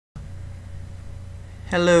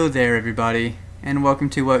Hello there everybody, and welcome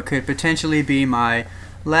to what could potentially be my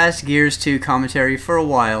last Gears 2 commentary for a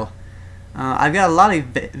while. I've got a lot of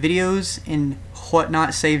videos and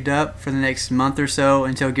whatnot saved up for the next month or so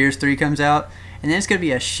until Gears 3 comes out, and then it's going to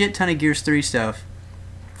be a shit ton of Gears 3 stuff.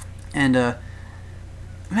 And man,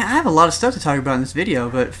 I have a lot of stuff to talk about in this video,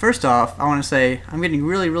 but first off, I want to say I'm getting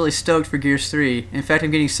really stoked for Gears 3. In fact,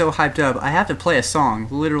 I'm getting so hyped up, I have to play a song,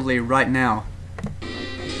 literally right now.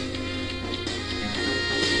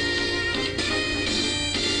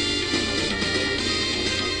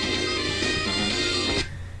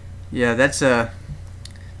 Yeah, that's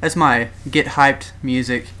my get hyped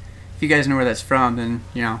music. If you guys know where that's from, then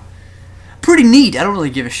you know, pretty neat. I don't really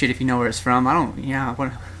give a shit if you know where it's from. I don't. Yeah,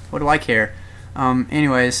 what do I care?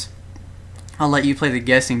 Anyways, I'll let you play the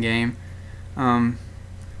guessing game.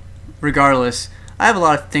 Regardless, I have a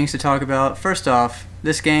lot of things to talk about. First off,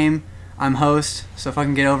 this game, I'm host, so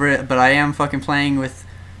fucking get over it. But I am fucking playing with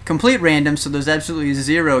complete random, so there's absolutely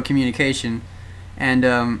zero communication.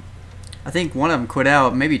 And I think one of them quit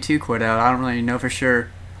out, maybe two quit out. I don't really know for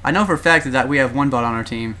sure. I know for a fact that we have one bot on our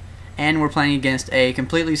team, and we're playing against a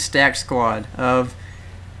completely stacked squad of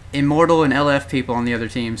Immortal and LF people on the other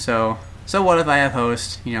team. So what if I have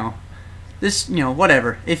host? You know, this, you know,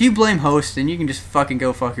 whatever. If you blame host, then you can just fucking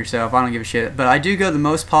go fuck yourself. I don't give a shit. But I do go the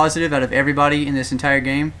most positive out of everybody in this entire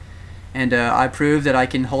game, and I prove that I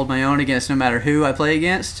can hold my own against no matter who I play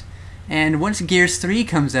against. And once Gears 3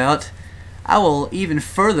 comes out, I will even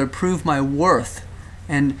further prove my worth.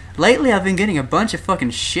 And lately I've been getting a bunch of fucking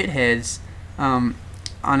shitheads on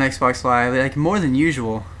Xbox Live, like more than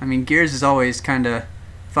usual. I mean, Gears is always kinda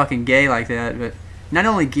fucking gay like that, but not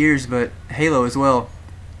only Gears but Halo as well.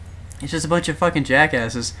 It's just a bunch of fucking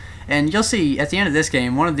jackasses. And you'll see at the end of this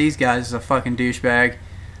game, one of these guys is a fucking douchebag.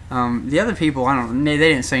 The other people, they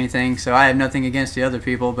didn't say anything, so I have nothing against the other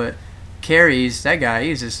people, but Carries, that guy, he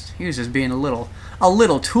was just being a little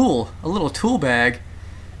tool bag.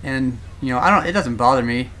 And you know, it doesn't bother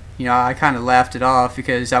me. You know, I kind of laughed it off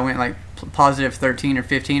because I went like positive 13 or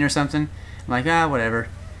 15 or something. I'm like, whatever.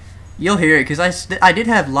 You'll hear it because I did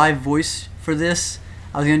have live voice for this.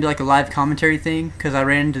 I was gonna do like a live commentary thing because I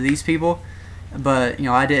ran into these people, but you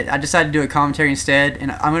know, I decided to do a commentary instead,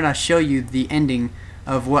 and I'm gonna show you the ending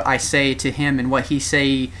of what I say to him and what he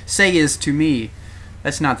say is to me.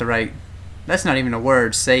 That's not not even a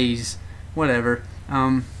word. Says, whatever.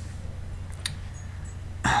 I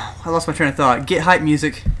lost my train of thought. Get hype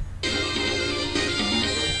music.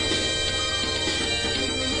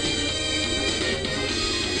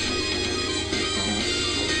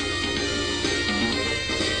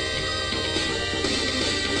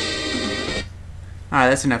 Alright,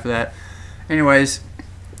 that's enough of that. Anyways,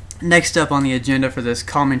 next up on the agenda for this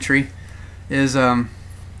commentary is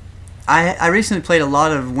I recently played a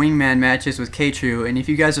lot of Wingman matches with K-True, and if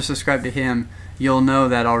you guys are subscribed to him, you'll know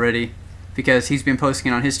that already because he's been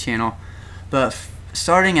posting it on his channel. But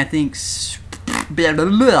starting, I think, in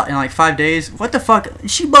like 5 days. What the fuck?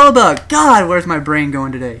 Shiboba! God, where's my brain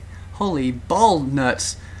going today? Holy ball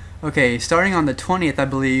nuts. Okay, starting on the 20th, I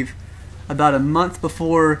believe, about a month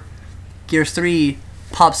before Gears 3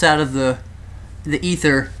 pops out of the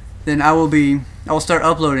ether, then I will start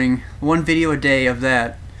uploading one video a day of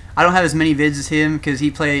that. I don't have as many vids as him because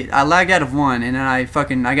I lagged out of one, and then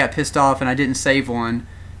I got pissed off and I didn't save one.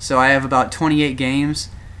 So I have about 28 games,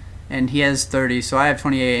 and he has 30, so I have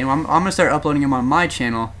 28, and I'm gonna start uploading them on my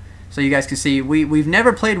channel so you guys can see. We've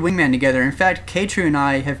never played Wingman together. In fact, K-True and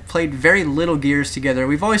I have played very little Gears together.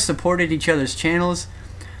 We've always supported each other's channels,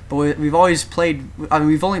 but we've always played. I mean,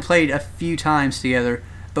 we've only played a few times together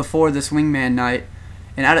before this Wingman night.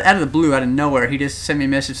 And out of the blue, out of nowhere, he just sent me a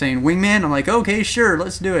message saying, Wingman? I'm like, okay, sure,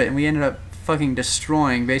 let's do it. And we ended up fucking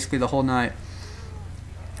destroying basically the whole night.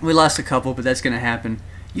 We lost a couple, but that's going to happen.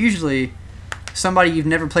 Usually, somebody you've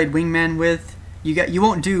never played Wingman with, you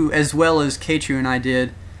won't do as well as K-True and I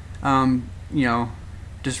did, you know,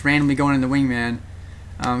 just randomly going in the Wingman.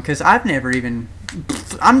 Because I've never even...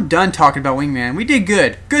 I'm done talking about Wingman. We did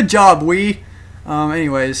good. Good job, we.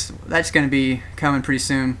 Anyways, that's going to be coming pretty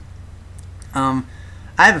soon.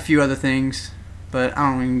 I have a few other things, but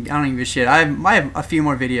I don't even give a shit. I have a few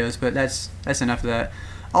more videos, but that's enough of that.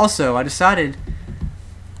 Also, I decided,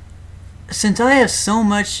 since I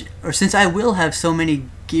will have so many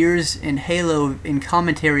Gears and Halo and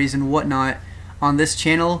commentaries and whatnot on this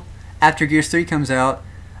channel after Gears 3 comes out,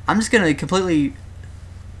 I'm just gonna completely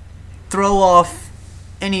throw off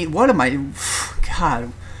any. What am I?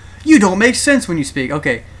 God, you don't make sense when you speak.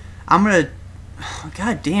 Okay, I'm gonna.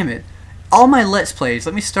 God damn it. All my Let's Plays,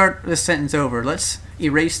 let me start this sentence over. Let's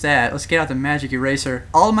erase that. Let's get out the magic eraser.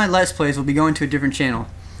 All of my Let's Plays will be going to a different channel.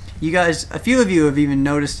 You guys, a few of you have even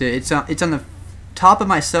noticed it. It's on the top of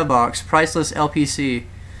my sub box, Priceless LPC.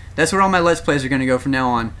 That's where all my Let's Plays are going to go from now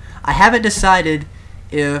on. I haven't decided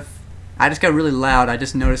if... I just got really loud. I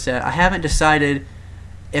just noticed that. I haven't decided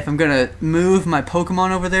if I'm going to move my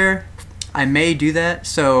Pokemon over there. I may do that.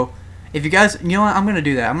 So, if you guys... You know what? I'm going to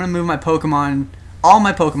do that. I'm going to move my Pokemon... All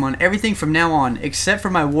my Pokemon, everything from now on, except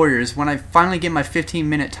for my Warriors. When I finally get my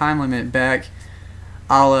 15-minute time limit back,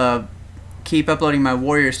 I'll keep uploading my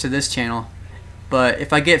Warriors to this channel. But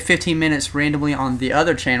if I get 15 minutes randomly on the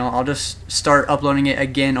other channel, I'll just start uploading it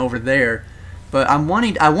again over there. But I want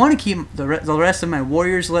to keep the rest of my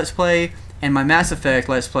Warriors Let's Play and my Mass Effect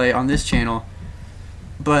Let's Play on this channel.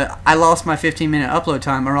 But I lost my 15-minute upload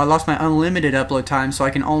time, or I lost my unlimited upload time, so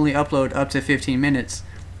I can only upload up to 15 minutes.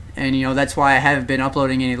 And you know, that's why I haven't been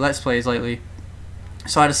uploading any Let's Plays lately.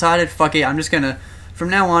 So I decided, fuck it, I'm just gonna from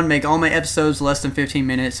now on make all my episodes less than 15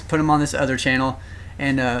 minutes, put them on this other channel,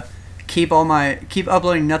 and keep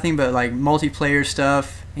uploading nothing but like multiplayer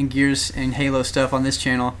stuff and Gears and Halo stuff on this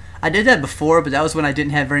channel. I did that before, but that was when I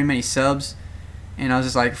didn't have very many subs, and I was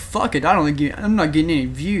just like, fuck it, I'm not getting any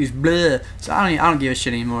views, blah. So I don't give a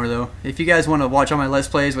shit anymore though. If you guys want to watch all my Let's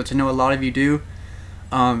Plays, which I know a lot of you do,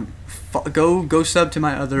 go sub to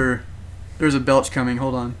my other... There's a belch coming,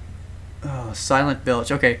 hold on. Oh, silent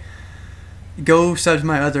belch, okay. Go sub to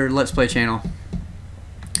my other Let's Play channel.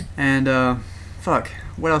 And, fuck,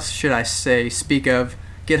 what else should I say? Speak of,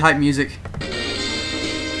 get hype music.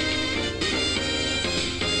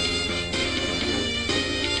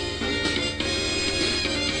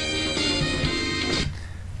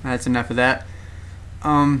 That's enough of that.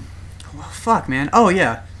 Well, fuck, man. Oh,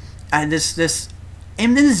 yeah. In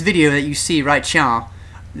this video that you see right now,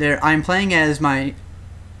 I'm playing as my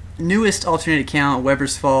newest alternate account,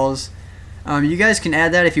 Weber's Falls. You guys can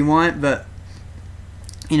add that if you want, but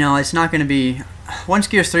you know, it's not going to be... Once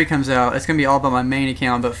Gears 3 comes out, it's going to be all about my main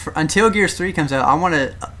account, but until Gears 3 comes out, I want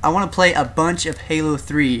to play a bunch of Halo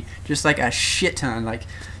 3, just like a shit ton, like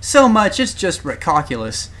so much, it's just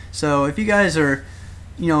ridiculous. So if you guys are,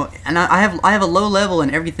 you know, and I have a low level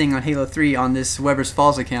and everything on Halo 3 on this Weber's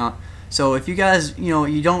Falls account. So if you guys, you know,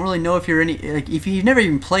 you don't really know if you're if you've never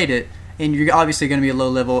even played it, and you're obviously going to be a low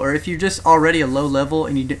level, or if you're just already a low level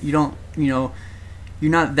and you don't, you know,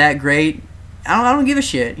 you're not that great, I don't give a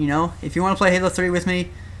shit, you know. If you want to play Halo 3 with me,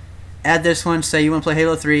 add this one, say you want to play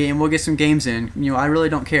Halo 3, and we'll get some games in. You know, I really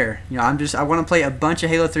don't care. You know, I want to play a bunch of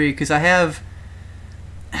Halo 3 because I have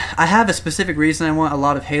a specific reason I want a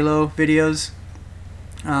lot of Halo videos.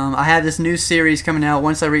 I have this new series coming out.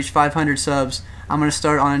 Once I reach 500 subs, I'm going to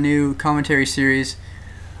start on a new commentary series.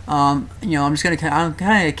 You know, I'm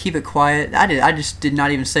kind of keep it quiet. I just did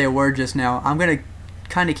not even say a word just now. I'm going to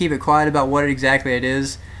kind of keep it quiet about what exactly it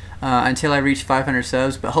is until I reach 500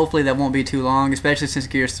 subs, but hopefully that won't be too long, especially since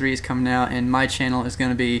Gears 3 is coming out and my channel is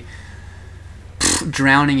going to be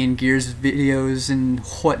drowning in Gears videos and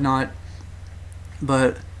whatnot.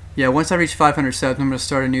 But yeah, once I reach 500 subs, I'm going to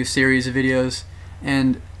start a new series of videos,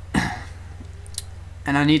 and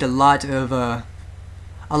I need a lot of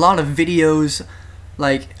videos.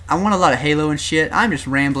 Like, I want a lot of Halo and shit. I'm just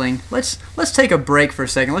rambling. Let's take a break for a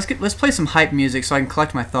second. Let's play some hype music so I can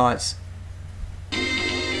collect my thoughts.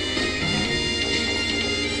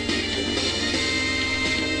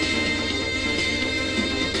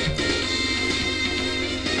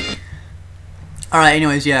 Alright,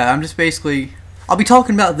 anyways, yeah, I'm just basically... I'll be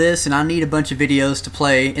talking about this, and I need a bunch of videos to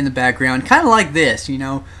play in the background. Kind of like this, you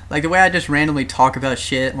know? Like the way I just randomly talk about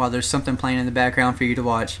shit while there's something playing in the background for you to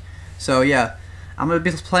watch. So, yeah. I'm going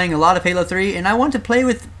to be playing a lot of Halo 3, and I want to play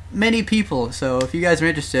with many people. So, if you guys are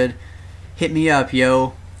interested, hit me up,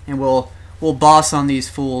 yo. And we'll boss on these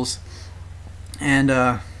fools. And,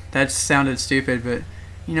 that sounded stupid, but...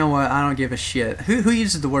 You know what? I don't give a shit. Who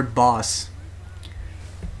uses the word boss?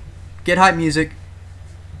 Get hype music.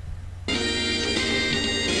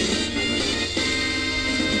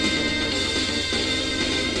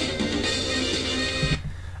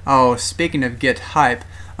 Oh, speaking of get hype,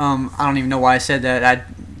 I don't even know why I said that.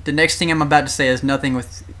 The next thing I'm about to say is nothing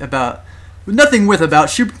with about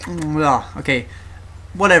super. Okay,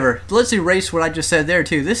 whatever. Let's erase what I just said there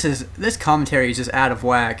too. This commentary is just out of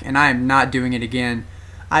whack, and I am not doing it again.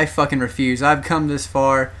 I fucking refuse. I've come this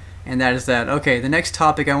far, and that is that. Okay, the next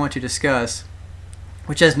topic I want to discuss,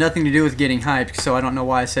 which has nothing to do with getting hyped, so I don't know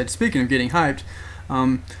why I said speaking of getting hyped.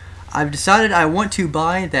 I've decided I want to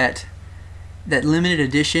buy that limited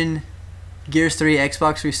edition Gears 3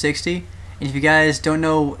 Xbox 360, and if you guys don't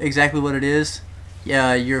know exactly what it is,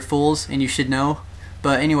 yeah, you're fools and you should know.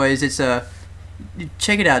 But anyways, it's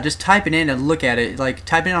check it out. Just type it in and look at it. Like,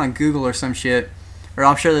 type it in on Google or some shit. or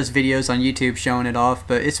I'm sure there's videos on YouTube showing it off,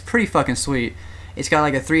 but it's pretty fucking sweet. It's got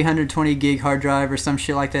like a 320 gig hard drive or some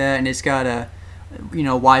shit like that, and it's got a, you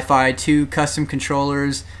know, Wi-Fi, 2 custom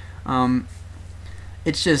controllers.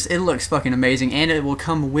 It's just, it looks fucking amazing, and it will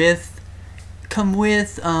come with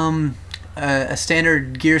a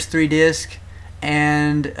standard Gears 3 disc,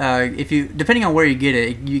 and if you, depending on where you get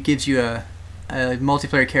it, it gives you a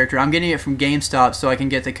multiplayer character. I'm getting it from GameStop so I can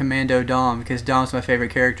get the Commando Dom, because Dom's my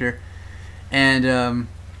favorite character. And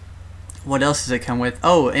what else does it come with?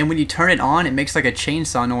 Oh, and when you turn it on, it makes like a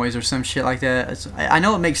chainsaw noise or some shit like that. I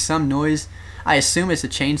know it makes some noise. I assume it's a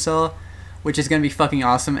chainsaw, which is gonna be fucking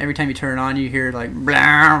awesome. Every time you turn it on, you hear like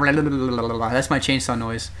blah, blah, blah, blah, blah, blah. That's my chainsaw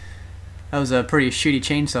noise. That was a pretty shitty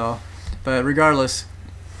chainsaw, but regardless,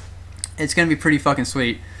 it's gonna be pretty fucking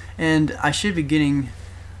sweet. And I should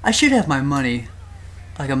have my money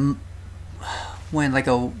like like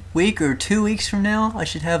a week or 2 weeks from now. I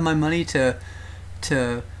should have my money to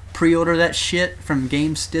pre-order that shit from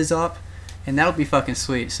GameStop, and that'll be fucking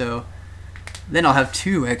sweet. So then I'll have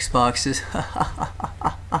 2 Xboxes.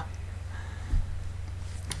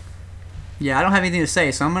 Yeah, I don't have anything to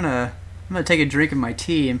say, so I'm gonna take a drink of my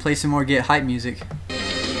tea and play some more Get Hype music.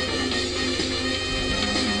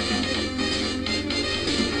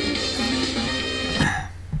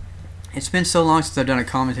 It's been so long since I've done a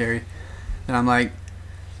commentary that I'm like,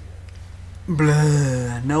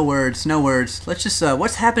 blah, no words, no words. Let's just,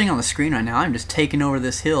 what's happening on the screen right now? I'm just taking over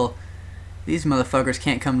this hill. These motherfuckers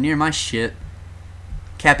can't come near my shit.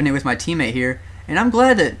 Capping it with my teammate here. And I'm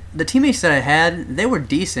glad that the teammates that I had, they were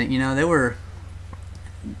decent, you know, they were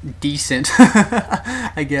decent,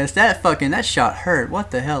 I guess. That shot hurt.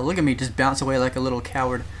 What the hell? Look at me just bounce away like a little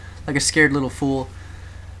coward, like a scared little fool.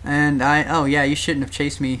 And oh yeah, you shouldn't have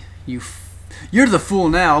chased me. You're the fool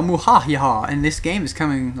now, muhahiha. And this game is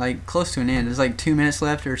coming like close to an end. There's like 2 minutes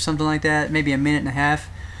left or something like that, maybe a minute and a half.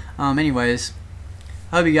 Anyways,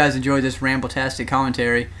 I hope you guys enjoyed this ramble-tastic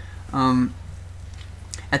commentary.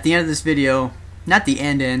 At the end of this video, not the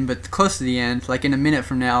end, but close to the end, like in a minute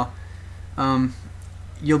from now,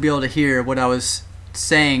 you'll be able to hear what I was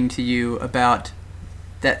saying to you about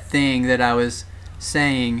that thing that I was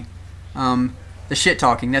saying, the shit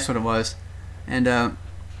talking, that's what it was. And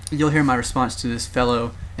you'll hear my response to this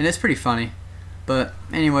fellow, and it's pretty funny. But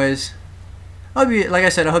anyways, like I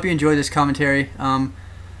said, I hope you enjoyed this commentary.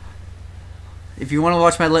 If you want to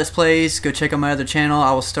watch my Let's Plays, go check out my other channel.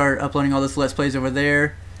 I will start uploading all those Let's Plays over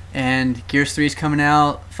there. And Gears 3 is coming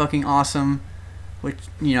out, fucking awesome. Which,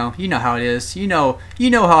 you know how it is. You know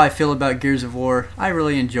how I feel about Gears of War. I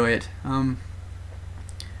really enjoy it.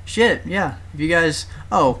 Shit, yeah. If you guys,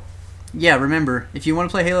 oh, yeah, remember, if you want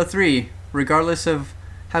to play Halo 3, regardless of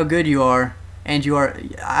how good you are, and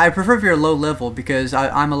I prefer if you're a low level, because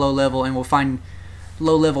I'm a low level, and we'll find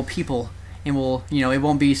low level people, and we'll, it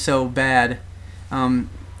won't be so bad.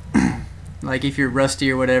 Like if you're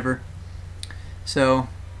rusty or whatever. So,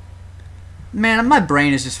 man, my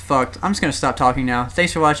brain is just fucked. I'm just gonna stop talking now.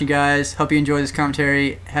 Thanks for watching, guys. Hope you enjoyed this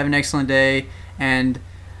commentary. Have an excellent day. And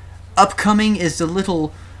upcoming is the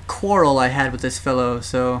little quarrel I had with this fellow.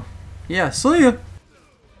 So, yeah, see ya.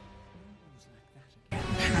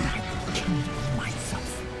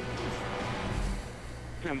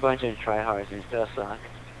 A bunch of tryhards and still suck.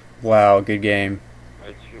 Wow, good game.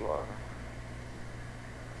 But you are.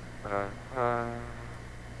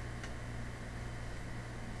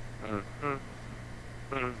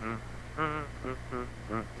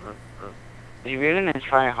 If you're gonna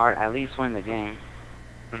try hard, at least win the game.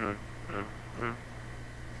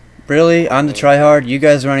 Really? I'm the tryhard? You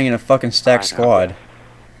guys running in a fucking stacked squad.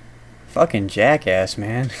 Fucking jackass,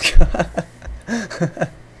 man.